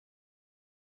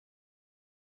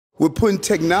We're putting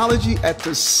technology at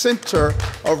the center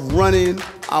of running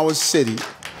our city.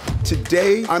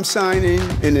 Today, I'm signing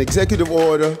an executive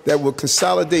order that will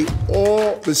consolidate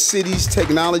all the city's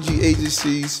technology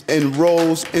agencies and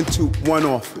roles into one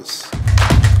office.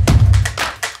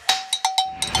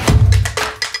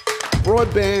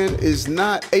 Broadband is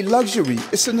not a luxury,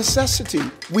 it's a necessity.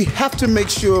 We have to make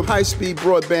sure high-speed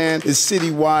broadband is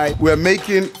citywide. We're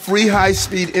making free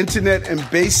high-speed internet and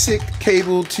basic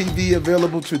cable TV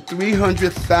available to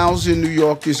 300,000 New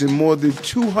Yorkers in more than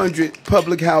 200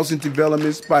 public housing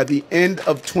developments by the end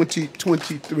of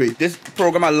 2023. This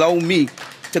program allowed me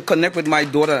to connect with my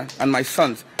daughter and my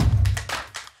sons.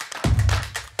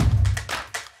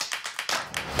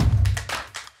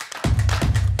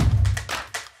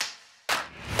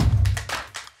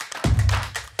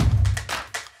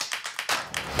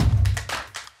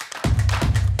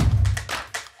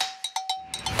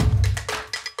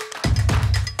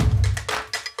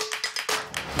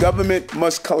 Government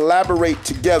must collaborate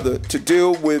together to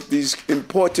deal with these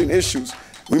important issues.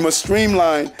 We must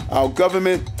streamline our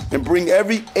government and bring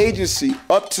every agency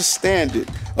up to standard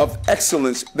of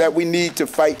excellence that we need to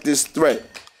fight this threat.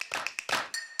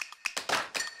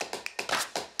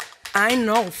 I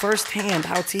know firsthand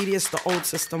how tedious the old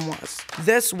system was.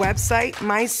 This website,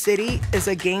 My City, is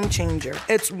a game changer.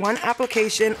 It's one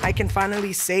application I can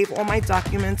finally save all my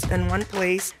documents in one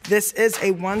place. This is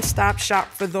a one-stop shop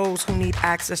for those who need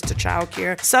access to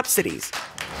childcare subsidies.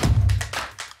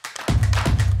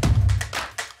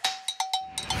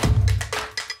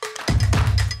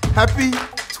 Happy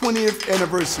 20th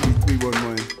anniversary,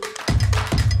 311.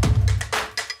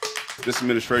 This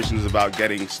administration is about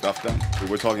getting stuff done.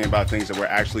 We're talking about things that we're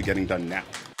actually getting done now.